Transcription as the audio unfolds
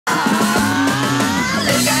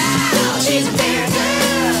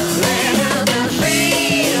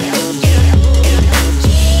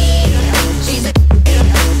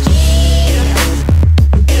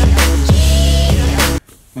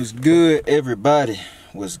good, everybody?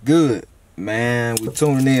 What's good, man? We're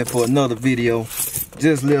tuning in for another video.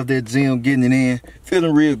 Just left that gym, getting it in,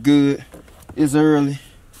 feeling real good. It's early.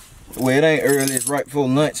 Well, it ain't early, it's right before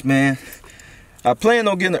lunch, man. I plan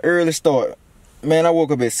on getting an early start. Man, I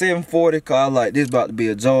woke up at 7:40 cause I like this about to be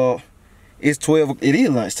a job. It's 12, it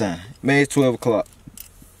is lunchtime. Man, it's 12 o'clock.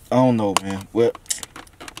 I don't know, man. Well,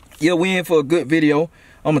 yeah, we in for a good video.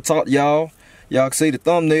 I'm gonna talk to y'all. Y'all can see the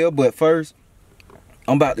thumbnail, but first,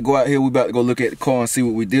 I'm about to go out here. We about to go look at the car and see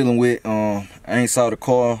what we're dealing with. I ain't saw the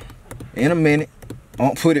car in a minute. I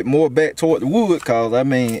don't put it more back toward the wood, cause I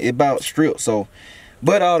mean it about stripped. So,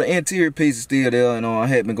 but all the interior pieces still there, and I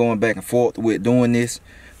had been going back and forth with doing this.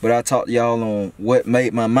 But I'll talk to y'all on what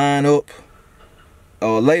made my mind up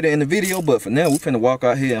later in the video. But for now, we finna walk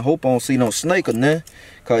out here and hope I don't see no snake or nothing,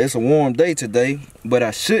 cause it's a warm day today. But I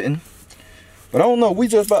shouldn't. But I don't know, we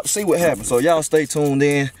just about to see what happens. So y'all stay tuned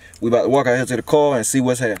in. We about to walk out here to the car and see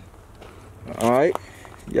what's happening. Alright,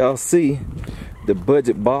 y'all see the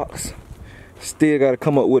budget box. Still gotta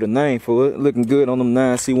come up with a name for it. Looking good on them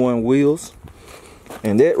 9C1 wheels.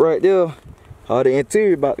 And that right there, all the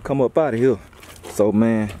interior about to come up out of here. So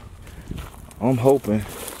man, I'm hoping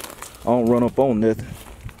I don't run up on nothing.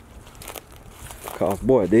 Cause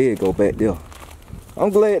boy, there it go back there. I'm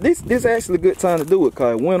glad this actually a good time to do it,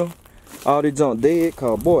 cause winter, all this junk dead.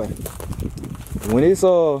 Cause boy, when it's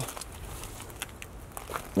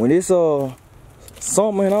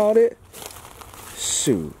summer and all that,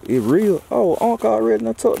 shoot, it real. Oh, Uncle already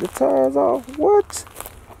done took the tires off. What?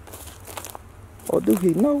 Or do he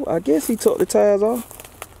know? I guess he took the tires off.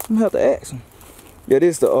 I'm gonna have to ask him. Yeah,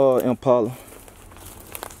 this the Impala.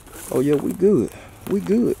 Oh yeah, we good. We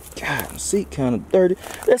good. God, the seat kind of dirty.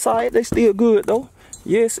 That's alright. They still good though.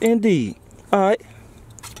 Yes, indeed. Alright.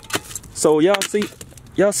 So y'all see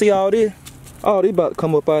all this? Oh, they about to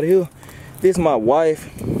come up out of here. This is my wife,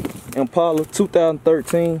 Impala,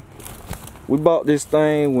 2013. We bought this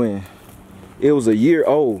thing when it was a year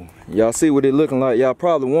old. Y'all see what it looking like? Y'all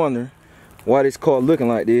probably wondering why this car looking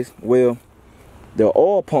like this. Well, the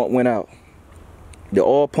oil pump went out. The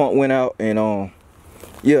oil pump went out, and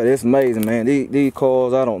yeah, that's amazing, man. These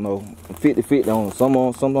cars, I don't know, 50-50 on them. Some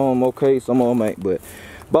of them okay, some of them ain't. But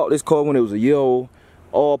bought this car when it was a year old.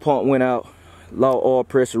 Oil pump went out, low oil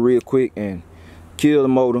pressure real quick, and killed the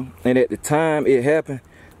motor. And at the time it happened,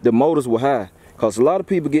 the motors were high. Cause a lot of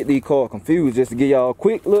people get these cars confused. Just to give y'all a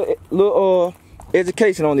quick little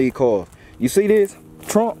education on these cars. You see this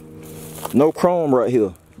trunk? No chrome right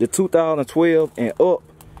here. The 2012 and up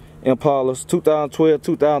Impalas, 2012,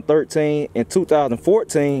 2013, and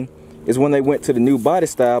 2014 is when they went to the new body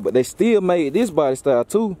style. But they still made this body style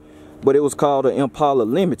too, but it was called an Impala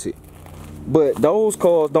Limited. But those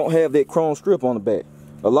cars don't have that chrome strip on the back.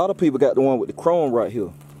 A lot of people got the one with the chrome right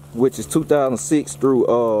here, which is 2006 through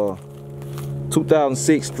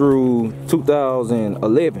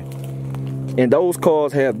 2011. And those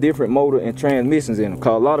cars have different motor and transmissions in them.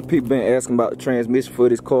 Cause a lot of people been asking about the transmission for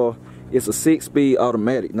this car. It's a 6-speed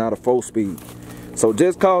automatic, not a 4-speed. So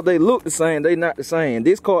just cause they look the same, they not the same.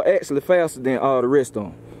 This car actually faster than all the rest of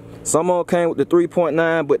them. Some of them came with the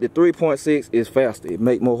 3.9, but the 3.6 is faster. It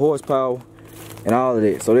make more horsepower and all of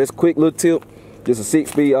that. So that's a quick little tip. Just a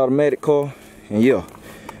 6-speed automatic car, and yeah.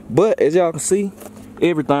 But as y'all can see,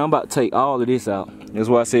 everything, I'm about to take all of this out. That's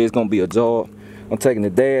why I say it's gonna be a job. I'm taking the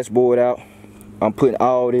dashboard out. I'm putting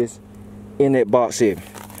all this in that box Chevy.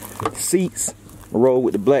 Seats, roll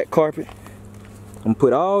with the black carpet. I'm gonna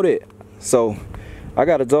put all that. So I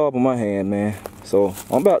got a job on my hand, man. So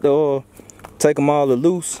I'm about to take them all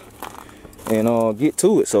loose and get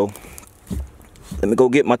to it. So let me go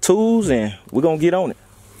get my tools and we're gonna get on it.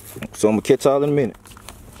 So I'm gonna catch y'all in a minute.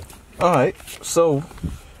 Alright, so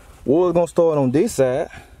we're gonna start on this side.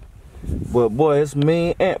 But boy, it's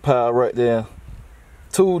mean ant pile right there.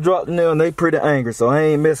 Tool dropped in there and they pretty angry, so I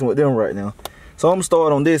ain't messing with them right now. So I'm gonna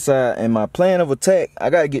start on this side, and my plan of attack, I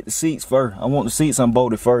gotta get the seats first. I want the seats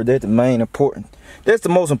unbolted first. That's the main important. That's the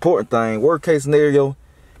most important thing. Worst case scenario,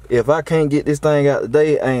 if I can't get this thing out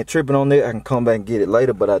today, I ain't tripping on that. I can come back and get it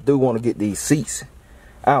later, but I do want to get these seats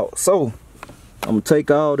out. So I'm gonna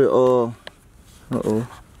take all the we're a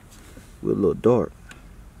little dark.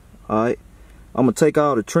 Alright, I'm gonna take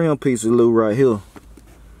all the trim pieces of glue right here.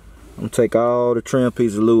 I'm gonna take all the trim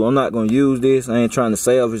pieces of glue. I'm not gonna use this. I ain't trying to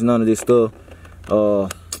salvage none of this stuff.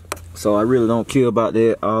 So I really don't care about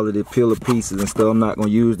that. All of the pillar pieces and stuff, I'm not gonna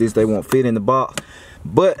use this. They won't fit in the box.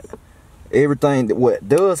 But everything that what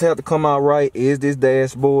does have to come out right is this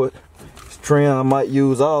dashboard. This trim, I might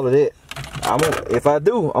use all of that. If I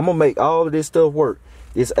do, I'm gonna make all of this stuff work.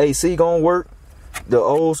 This AC gonna work. The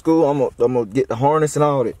old school, I'm gonna get the harness and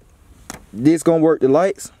all that. This gonna work the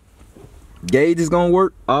lights. Gauge is gonna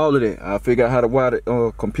work, all of that. I figured out how to wire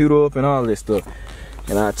the computer up and all of that stuff.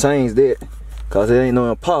 And I changed that, cause it ain't no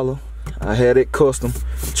Impala. I had it custom.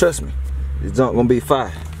 Trust me, this junk gonna be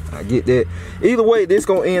fire. I get that. Either way, this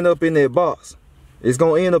gonna end up in that box. It's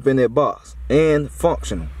gonna end up in that box and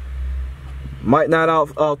functional. Might not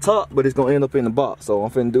off top, but it's gonna end up in the box. So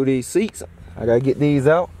I'm finna do these seats. I gotta get these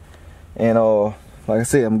out. And like I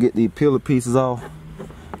said, I'm gonna get these pillar pieces off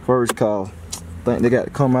first, cause I think they got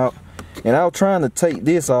to come out. And I was trying to take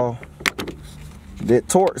this off. That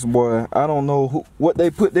Torx boy, I don't know what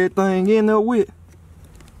they put that thing in there with.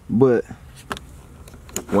 But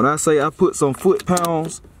when I say I put some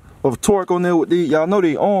foot-pounds of torque on there with these, y'all know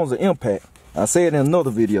these arms are impact. I said in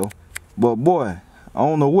another video. But boy, I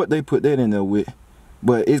don't know what they put that in there with.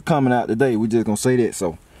 But it's coming out today. We just gonna say that.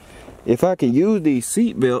 So if I can use these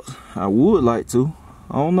seat belts, I would like to.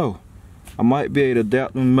 I don't know. I might be able to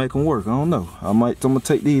adapt them and make them work. I don't know. I'm gonna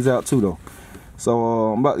take these out too though.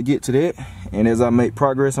 So I'm about to get to that. And as I make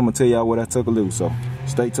progress, I'm gonna tell y'all what I took a loose. So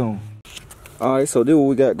stay tuned. Alright, so this is what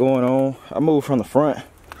we got going on. I moved from the front.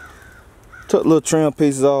 Took little trim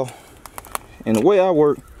pieces off. And the way I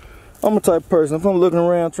work, I'm the type of person, if I'm looking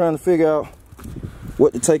around trying to figure out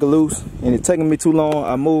what to take a loose and it's taking me too long,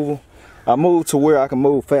 I move to where I can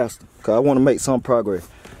move faster, because I want to make some progress.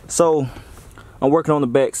 So I'm working on the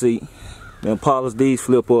back seat. The Impalas, these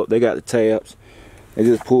flip up, they got the tabs. They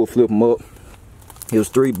just flip them up. There's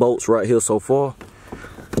 3 bolts right here so far.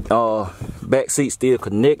 Back seat still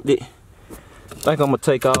connected. I think I'm gonna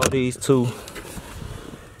take all these two.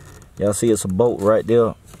 Y'all see it's a bolt right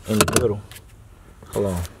there in the middle. Hold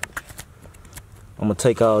on. I'm gonna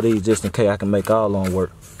take all these just in case I can make all of them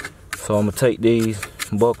work. So I'm gonna take these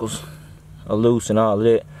buckles loose and all of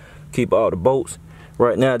that. Keep all the bolts.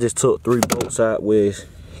 Right now I just took 3 bolts out where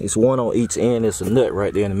it's one on each end. It's a nut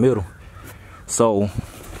right there in the middle. So I'm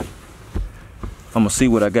gonna see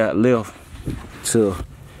what I got left to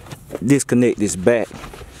disconnect this back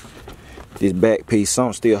piece. So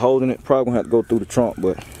I'm still holding it. Probably gonna have to go through the trunk,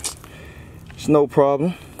 but it's no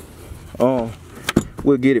problem.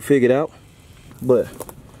 We'll get it figured out. But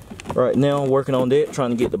right now I'm working on that, trying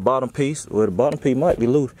to get the bottom piece. Well, the bottom piece might be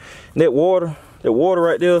loose. And that water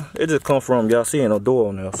right there, it just come from, y'all see no door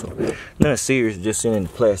on there. So nothing serious, just sitting in the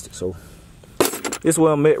plastic. So this is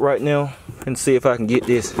where I'm at right now, and see if I can get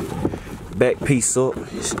this back piece up.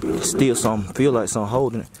 It's still something, feel like something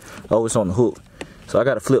holding it. Oh, it's on the hook. So I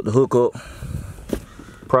gotta flip the hook up,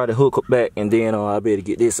 pry the hook up back, and then I'll be able to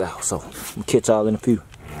get this out. So I'll catch y'all in a few.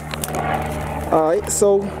 Alright,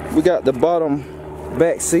 so we got the bottom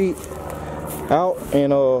back seat out,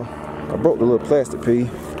 and I broke the little plastic piece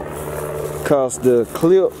because the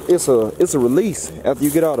clip, it's a release after you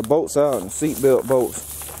get all the bolts out and seatbelt bolts.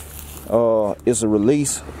 It's a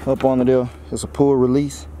release up under there. It's a pull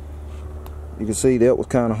release. You can see that was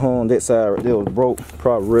kind of hung. That side right there was broke,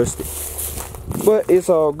 probably rusted, but it's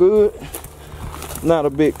all good. Not a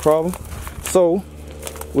big problem. So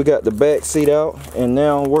we got the back seat out, and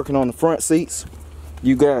now I'm working on the front seats.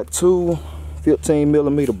 You got 2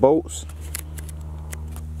 15mm bolts.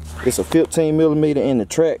 It's a 15mm in the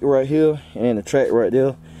track right here and in the track right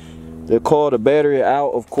there. They call the battery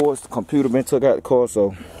out, of course. The computer been took out the car,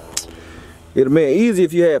 so it'll be easy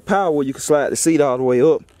if you had power where you can slide the seat all the way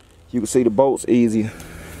up. You can see the bolts easier.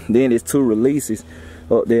 Then there's 2 releases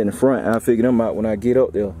up there in the front. I'll figure them out when I get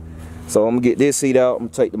up there. So I'm gonna get this seat out. I'm gonna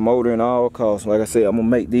take the motor and all, cause like I said, I'm gonna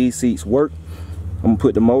make these seats work. I'm gonna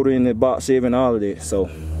put the motor in the box Chevy and all of that. So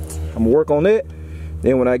I'm gonna work on that.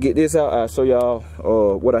 Then when I get this out, I'll show y'all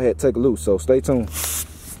what I had to take loose. So stay tuned.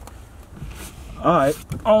 Alright,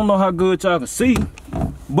 I don't know how good y'all can see,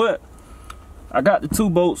 but I got the 2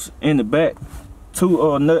 bolts in the back,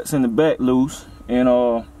 2 nuts in the back loose,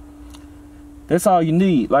 and that's all you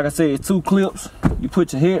need. Like I said, it's 2 clips. You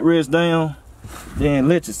put your headrest down, then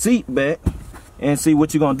let your seat back, and see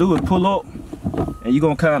what you're gonna do is pull up, and you're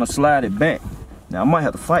gonna kind of slide it back. Now I might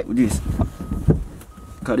have to fight with this,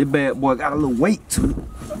 cause this bad boy got a little weight to it.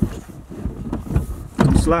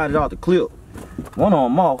 Slide it out the clip. One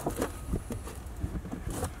on them off.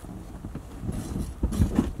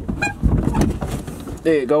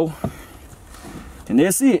 There you go. And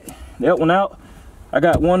that's it. That one out. I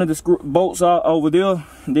got one of the bolts out over there,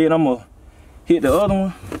 and then I'm gonna hit the other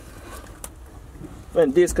one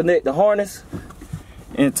and disconnect the harness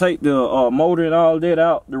and take the motor and all that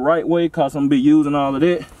out the right way, cause I'm gonna be using all of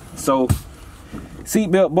that. So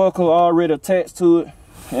seatbelt buckle already attached to it,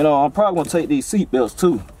 and I'm probably gonna take these seatbelts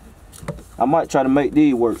too. I might try to make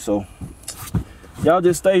these work. So y'all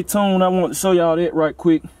just stay tuned. I want to show y'all that right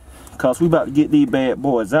quick, cause we about to get these bad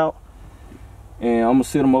boys out, and I'm gonna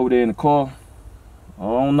sit them over there in the car. I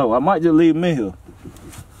don't know. I might just leave them in here.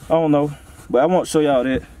 I don't know. But I want to show y'all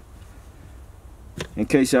that in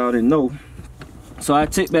case y'all didn't know. So I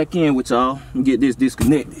check back in with y'all and get this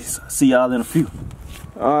disconnected. See y'all in a few.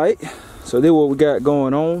 Alright. So this is what we got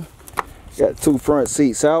going on. Got 2 front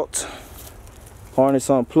seats out. Harness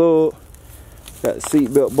unplugged. Got the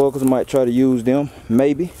seat belt buckles. Might try to use them.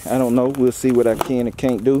 Maybe. I don't know. We'll see what I can and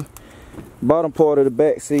can't do. Bottom part of the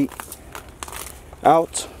back seat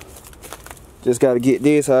out. Just got to get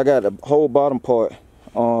this. I got the whole bottom part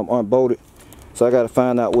unbolted. So I got to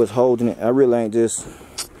find out what's holding it. I really ain't just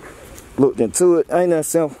looked into it. Ain't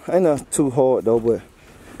that too hard though, but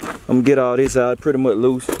I'm gonna get all this out pretty much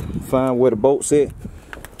loose. Find where the bolt's at.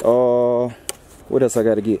 What else I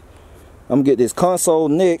gotta get? I'm gonna get this console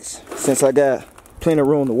next, since I got plenty of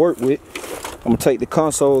room to work with. I'm gonna take the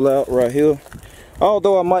console out right here.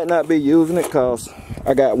 Although I might not be using it because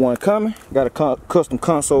I got one coming. Got a custom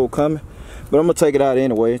console coming. But I'm gonna take it out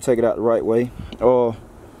anyway, take it out the right way.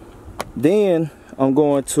 Then I'm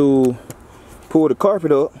going to pull the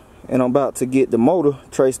carpet up, and I'm about to get the motor,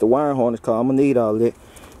 trace the wiring harness, because I'm gonna need all of that.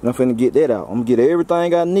 And I'm finna get that out. I'm gonna get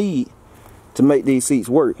everything I need to make these seats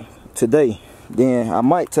work today. Then I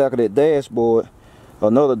might tackle that dashboard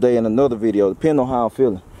another day in another video, depending on how I'm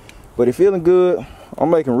feeling. But it's feeling good. I'm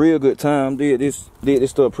making real good time. Did this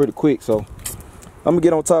stuff pretty quick, so I'm gonna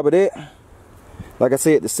get on top of that. Like I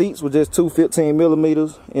said, the seats were just 2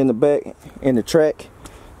 15mm in the back in the track.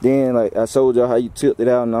 Then, like I showed y'all how you tilt it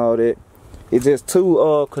out and all that. It's just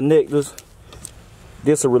 2 connectors.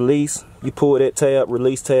 This a release. You pull that tab,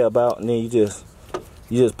 release tab out, and then you just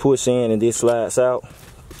push in, and this slides out.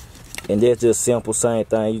 And that's just simple, same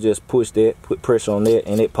thing. You just push that, put pressure on that,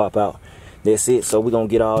 and it pop out. That's it. So we're gonna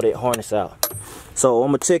get all that harness out. So I'm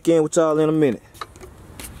gonna check in with y'all in a minute.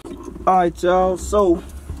 Alright, y'all, so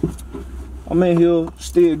I'm in here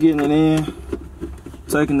still getting it in,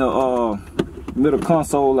 taking the middle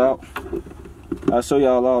console out. I'll show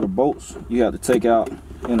y'all all the bolts you have to take out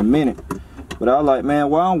in a minute. But I was like, man,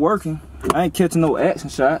 while I'm working, I ain't catching no action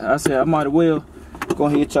shot. I said I might as well go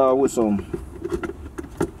ahead and hit y'all with some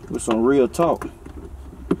real talk.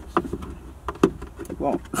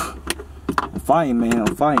 Well, I'm fighting, man.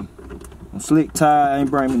 I'm fighting. I'm slick tired. I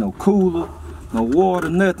ain't bring me no cooler, no water,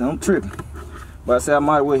 nothing. I'm tripping. But I said I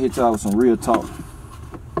might as well hit y'all with some real talk.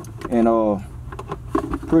 And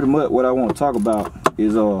pretty much what I want to talk about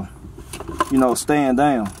is you know, staying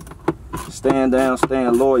down, staying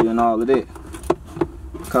loyal and all of that.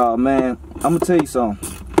 Cause man, I'm gonna tell you something.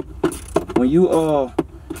 When you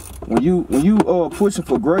pushing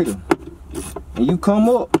for greater, and you come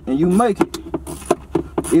up and you make it,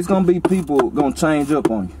 it's gonna be people gonna change up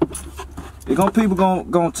on you. People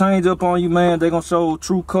gonna change up on you, man. They gonna show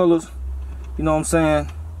true colors. You know what I'm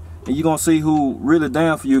saying? And you gonna see who really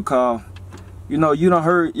down for you. Cause you know,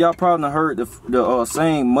 y'all probably done heard the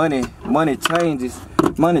saying, money changes.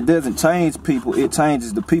 Money doesn't change people, it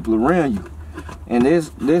changes the people around you. And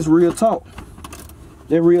that's real talk.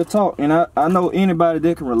 They're real talk. And I know anybody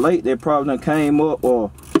that can relate that probably done came up,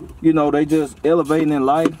 or you know, they just elevating in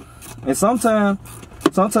life. And sometimes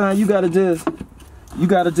you gotta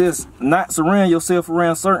just not surround yourself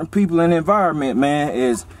around certain people and environment, man.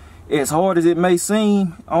 As hard as it may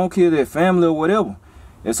seem, I don't care if they're family or whatever.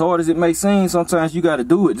 As hard as it may seem, sometimes you got to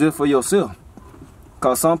do it just for yourself.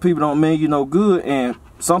 Because some people don't mean you no good, and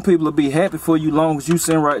some people will be happy for you long as you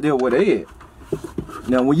sitting right there where they at.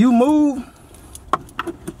 Now, when you move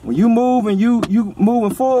and you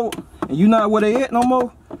moving forward, and you not where they at no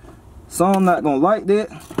more, some not going to like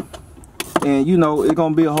that. And, you know, it's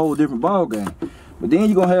going to be a whole different ball game. But then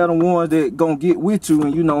you're going to have the ones that going to get with you,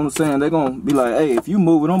 and you know what I'm saying, they're going to be like, hey, if you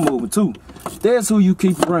moving, I'm moving too. That's who you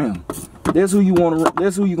keep around. That's who you want to.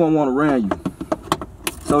 That's who you gonna want around you.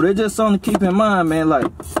 So that's just something to keep in mind, man. Like,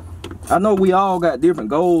 I know we all got different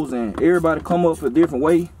goals, and everybody come up a different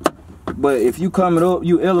way. But if you coming up,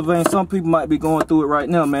 you elevating. Some people might be going through it right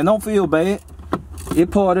now, man. Don't feel bad. It's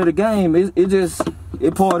part of the game. It's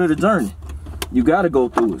part of the journey. You got to go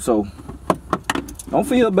through it. So don't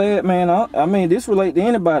feel bad, man. I mean, this relate to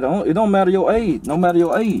anybody. It don't matter your age. No matter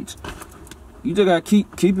your age. You just gotta keep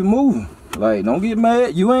it moving. Like, don't get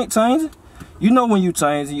mad. You ain't changing. You know when you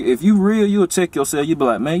change. If you real, you'll check yourself. You be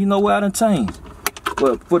like, man, you know what? I done changed.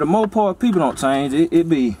 But for the most part, people don't change. It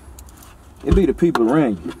be the people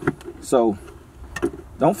around you. So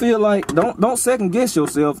don't feel like, don't second guess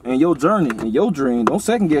yourself in your journey, in your dream. Don't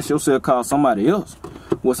second guess yourself cause somebody else.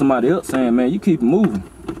 What somebody else saying, man, you keep it moving.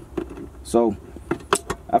 So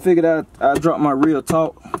I figured I'd drop my real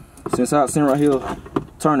talk since I was sitting right here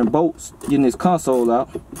turning bolts, getting this console out.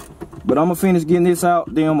 But I'm gonna finish getting this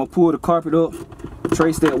out, then I'm gonna pull the carpet up,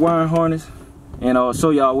 trace that wiring harness, and I'll show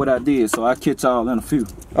y'all what I did. So I'll catch y'all in a few.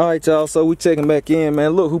 Alright y'all, so we checking back in,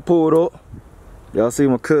 man. Look who pulled up. Y'all see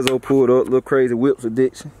my cousin pulled up, little crazy whips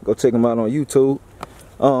addiction. Go check him out on YouTube.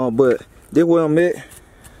 But this where I'm at.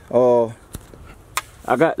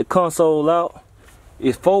 I got the console out.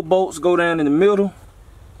 It's 4 bolts go down in the middle.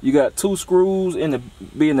 You got 2 screws in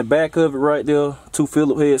the back of it right there. 2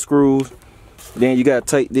 Phillips head screws. Then you gotta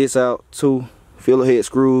take this out. 2 Phillips head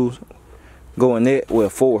screws. Go in that. Well,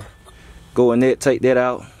 4. Go in that. Take that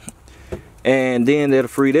out. And then that'll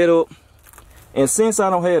free that up. And since I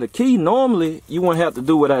don't have the key, normally you wouldn't have to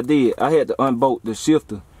do what I did. I had to unbolt the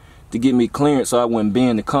shifter to get me clearance so I wouldn't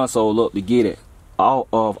bend the console up to get it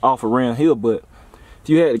off around here. But if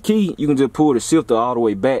you had the key, you can just pull the shifter all the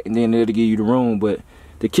way back and then it'll give you the room. But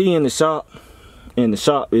the key in the shop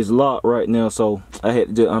is locked right now, so I had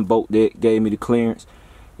to just unbolt that. Gave me the clearance.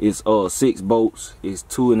 It's 6 bolts. It's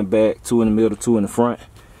 2 in the back, 2 in the middle, 2 in the front.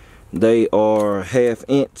 They are 1/2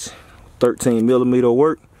 inch, 13mm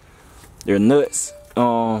work. They're nuts.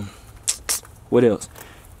 What else?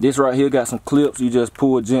 This right here got some clips. You just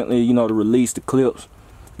pull gently, you know, to release the clips.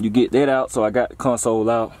 You get that out. So I got the console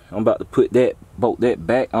out. I'm about to put that, bolt that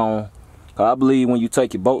back on. I believe when you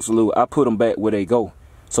take your bolts loose, I put them back where they go,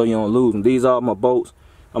 so you don't lose them. These are my bolts.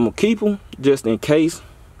 I'm gonna keep them just in case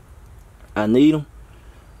I need them.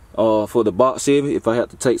 For the box Chevy, if I have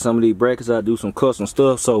to take some of these brackets, I do some custom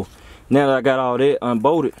stuff. So now that I got all that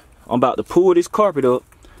unbolted, I'm about to pull this carpet up,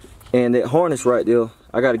 and that harness right there,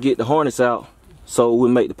 I got to get the harness out so we'll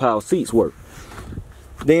make the power seats work.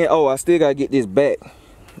 Then I still got to get this back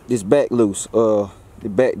loose, the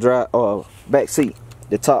back seat,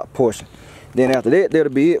 the top portion. Then after that,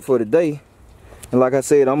 that'll be it for the day. And like I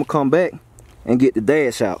said, I'm gonna come back and get the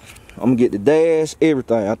dash out. I'm gonna get the dash,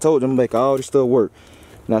 everything. I told you I'm gonna make all this stuff work.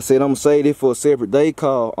 And I said I'm gonna save this for a separate day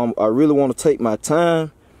call. I really want to take my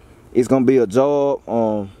time. It's gonna be a job,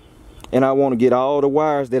 and I want to get all the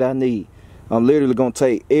wires that I need. I'm literally gonna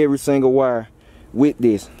take every single wire with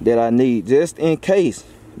this that I need, just in case.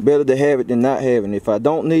 Better to have it than not having it. If I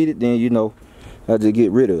don't need it, then you know, I just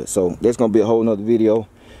get rid of it. So that's gonna be a whole nother video.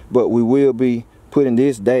 But we will be putting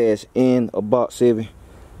this dash in a box Chevy,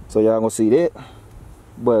 so y'all gonna see that.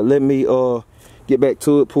 But let me get back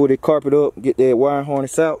to it. Pull the carpet up, get that wire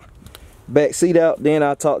harness out, back seat out. Then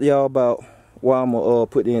I'll talk to y'all about why I'm gonna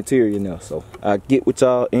put the interior in there. So I'll get with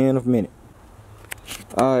y'all in a minute.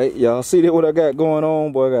 Alright, y'all see that what I got going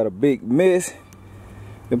on? Boy, I got a big mess.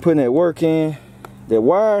 Been putting that work in. That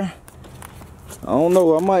wire, I don't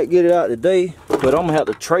know, I might get it out today, but I'm gonna have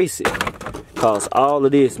to trace it, cause all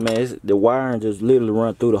of this, man, the wiring just literally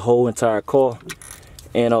run through the whole entire car.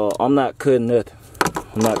 And I'm not cutting nothing.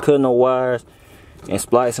 I'm not cutting no wires and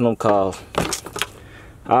splicing them, cause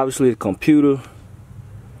obviously the computer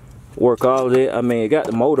work all of that. I mean, it got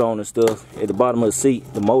the motor on and stuff at the bottom of the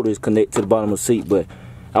seat. The motor is connected to the bottom of the seat, but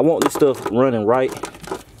I want this stuff running right.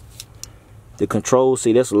 The control,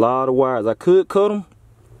 see, that's a lot of wires. I could cut them,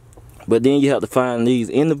 but then you have to find these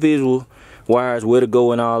individual wires, where to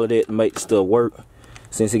go and all of that to make the stuff work,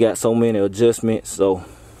 since it got so many adjustments. So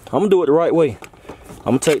I'm gonna do it the right way.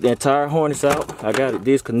 I'm gonna take the entire harness out. I got it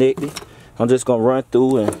disconnected. I'm just gonna run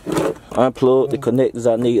through and unplug the connectors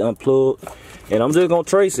I need unplugged, and I'm just gonna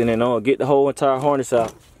trace it and get the whole entire harness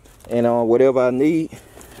out. And whatever I need,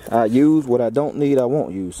 I use. What I don't need, I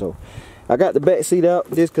won't use. So I got the back seat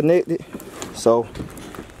out, disconnected. So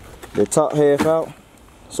the top half out.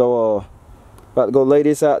 So about to go lay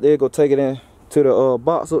this out there, go take it in to the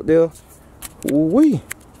box up there. Ooh-wee.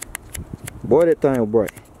 Boy, that thing was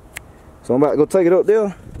bright. So I'm about to go take it up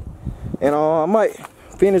there, and I might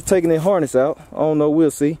finish taking the harness out. I don't know,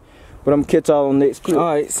 we'll see. But I'm gonna catch y'all on the next clip.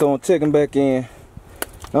 Alright, so I'm checking back in.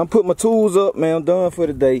 I'm putting my tools up, man. I'm done for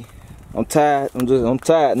the day. I'm tired. I'm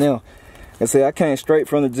tired now. I say I came straight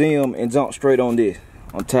from the gym and jumped straight on this.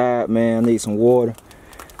 I'm tired, man. I need some water.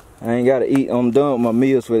 I ain't gotta eat. I'm done with my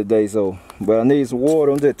meals for the day, so but I need some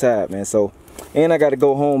water. I'm just tired, man. So, and I gotta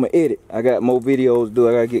go home and edit. I got more videos to do.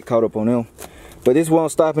 I gotta get caught up on them. But this is where I'm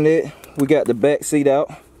stopping at. We got the back seat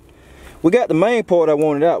out. We got the main part I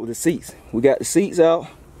wanted out with the seats. We got the seats out,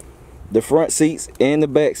 the front seats and the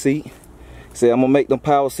back seat. Say I'm gonna make them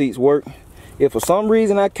power seats work. If for some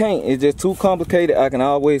reason I can't, it's just too complicated, I can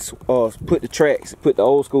always put the tracks, put the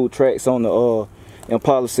old school tracks on the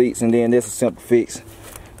Impala seats, and then that's a simple fix.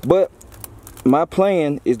 But my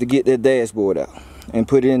plan is to get that dashboard out and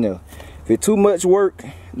put it in there. If it's too much work,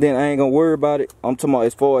 then I ain't gonna worry about it. I'm talking about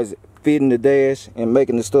as far as fitting the dash and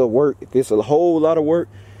making the stuff work. If it's a whole lot of work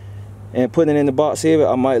and putting it in the box here,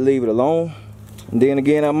 I might leave it alone. And then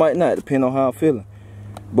again, I might not, depending on how I'm feeling.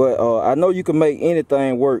 But I know you can make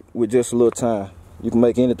anything work with just a little time. You can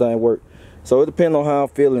make anything work. So it depends on how I'm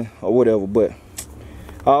feeling or whatever. But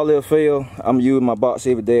all else fail, I'm using my box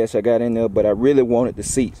Chevy dash I got in there, but I really wanted the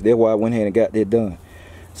seats. That's why I went ahead and got that done.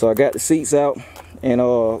 So I got the seats out, and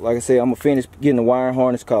like I said, I'm gonna finish getting the wiring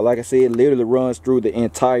harness, cause like I said, it literally runs through the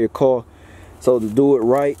entire car. So to do it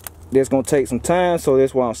right, that's gonna take some time, so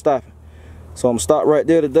that's why I'm stopping. So I'm gonna stop right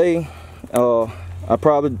there today. I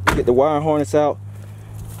probably get the wiring harness out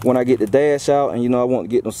when I get the dash out, and you know I want to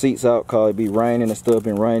get them seats out cause it be raining and stuff,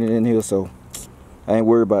 been raining in here, so I ain't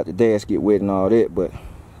worried about the dash get wet and all that. But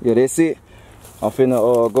yeah, that's it. I'm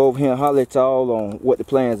finna go over here and holler at y'all on what the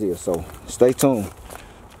plans is, so stay tuned.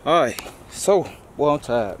 Alright, so well, I'm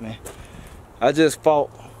tired, man. I just fought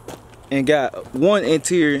and got one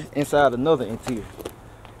interior inside another interior.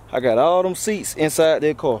 I got all them seats inside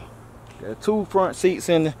that car. Got 2 front seats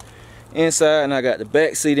in the inside, and I got the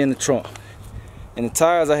back seat in the trunk. And the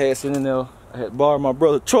tires I had sitting in there, I had to borrow my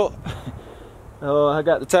brother's truck. I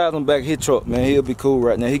got the tires on the back of his truck, man. He'll be cool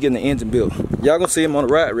right now. He getting the engine built. Y'all gonna see him on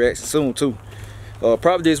the ride racks soon too.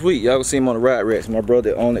 Probably this week, y'all gonna see him on the ride racks. My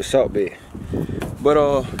brother on that shop bed.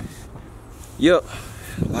 But yep,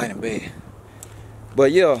 light in bed.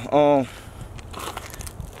 But yeah,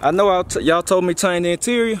 I know y'all told me change the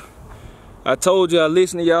interior. I told you I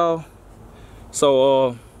listened to y'all.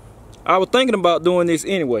 So I was thinking about doing this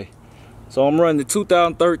anyway. So I'm running the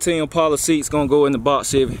 2013 Impala seats, gonna go in the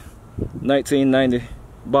box Chevy, 1990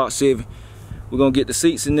 box Chevy. We're gonna get the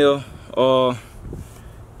seats in there.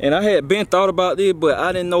 And I had been thought about this, but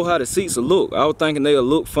I didn't know how the seats would look. I was thinking they'll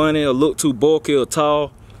look funny or look too bulky or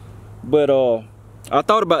tall. But I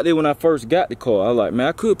thought about it when I first got the car. I was like, man,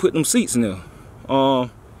 I could put them seats in there.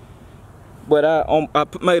 But I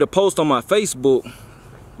made a post on my Facebook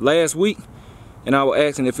last week, and I was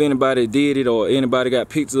asking if anybody did it or anybody got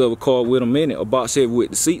pictures of a car with them in it, a box Chevy with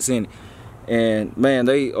the seats in it. And man,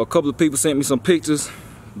 a couple of people sent me some pictures,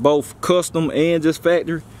 both custom and just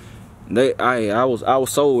factory. I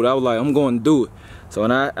was sold. I was like, I'm going to do it. So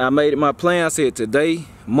when I made it my plan, I said today,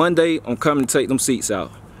 Monday, I'm coming to take them seats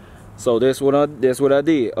out. So that's what I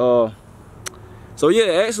did. So yeah,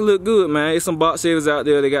 it actually look good, man. There's some box Chevys out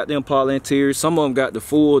there. They got the Impala interior. Some of them got the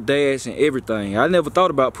full dash and everything. I never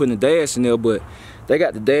thought about putting the dash in there, but they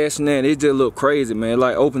got the dash in there, and it just look crazy, man.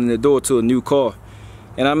 Like opening the door to a new car.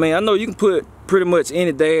 And I mean, I know you can put pretty much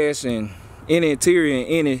any dash and any interior and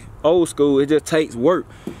any old school. It just takes work.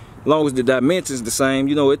 As long as the dimensions the same,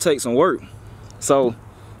 you know, it takes some work. So,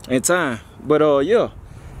 and time. But yeah,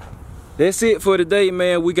 that's it for today,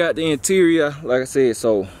 man. We got the interior, like I said,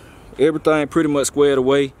 so everything pretty much squared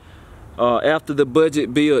away. After the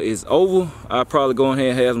budget bill is over, I'll probably go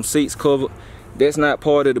ahead and have some seats covered. That's not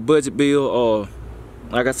part of the budget bill.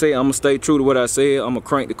 Like I said, I'm gonna stay true to what I said. I'm gonna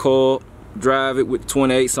crank the car up, drive it with the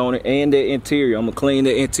 28s on it and that interior. I'm gonna clean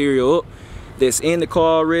the interior up that's in the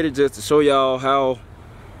car already, just to show y'all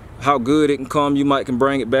how good it can come. You might can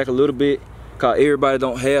bring it back a little bit, cause everybody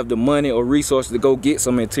don't have the money or resources to go get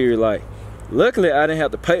some interior. Like, luckily I didn't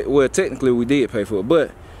have to pay. Well, technically we did pay for it,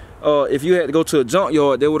 but if you had to go to a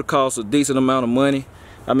junkyard, that would have cost a decent amount of money.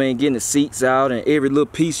 I mean, getting the seats out and every little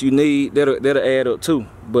piece you need, that'll add up too.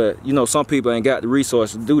 But you know, some people ain't got the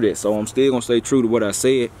resources to do that, so I'm still gonna stay true to what I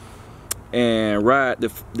said and ride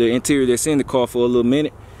the interior that's in the car for a little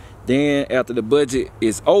minute. Then after the budget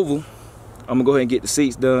is over, I'm gonna go ahead and get the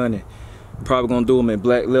seats done, and probably gonna do them in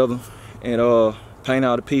black leather and paint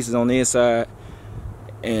all the pieces on the inside,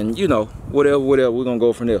 and you know, whatever, we're gonna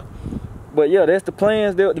go from there. But yeah, that's the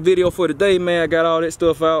plans. That's the video for today, man. I got all that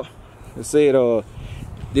stuff out. I said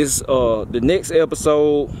the next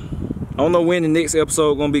episode, I don't know when the next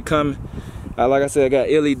episode gonna be coming. Like I said, I got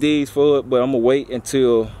LEDs for it, but I'm gonna wait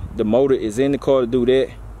until the motor is in the car to do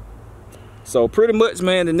that. So pretty much,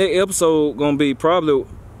 man, the next episode gonna be probably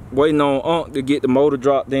waiting on Unc to get the motor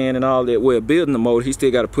dropped in and all that. Well, building the motor, he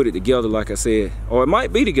still got to put it together, like I said, or it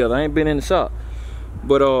might be together. I ain't been in the shop,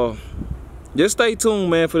 but just stay tuned,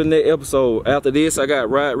 man, for the next episode. After this, I got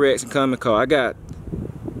ride racks and coming car. I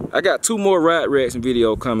got 2 more ride racks and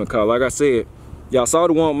video coming car. Like I said, y'all saw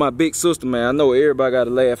the one with my big sister, man. I know everybody got to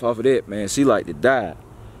laugh off of that, man. She like to die.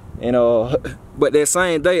 And but that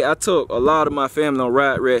same day, I took a lot of my family on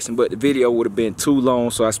ride racing, but the video would have been too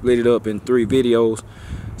long, so I split it up in 3 videos.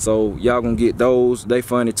 So y'all gonna get those. They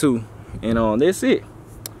funny too. And that's it.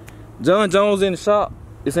 John Jones in the shop.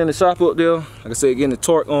 It's in the shop up there. Like I said, getting the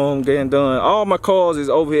torque on, getting done. All my cars is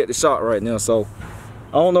over here at the shop right now, so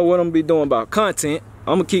I don't know what I'm gonna be doing about content.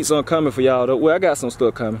 I'm gonna keep some coming for y'all though. Well, I got some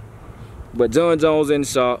stuff coming. But John Jones in the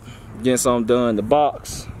shop, getting something done. The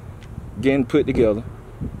box getting put together.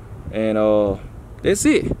 And that's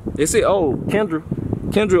it. That's it. Oh,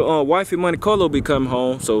 Kendra, wifey Money Carlo be coming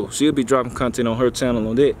home, so she'll be dropping content on her channel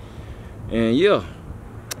on that. And yeah,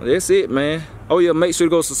 that's it, man. Oh yeah, make sure to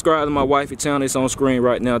go subscribe to my wifey channel. It's on screen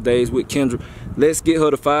right now, Days with Kendra. Let's get her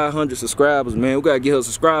to 500 subscribers, man. We gotta get her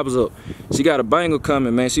subscribers up. She got a banger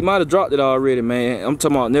coming, man. She might have dropped it already, man. I'm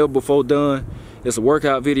talking about never before done. It's a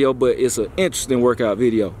workout video, but it's an interesting workout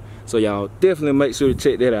video. So y'all definitely make sure to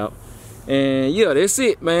check that out. And yeah, that's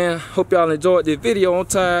it, man. Hope y'all enjoyed this video. I'm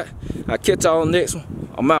tired. I'll catch y'all on the next one.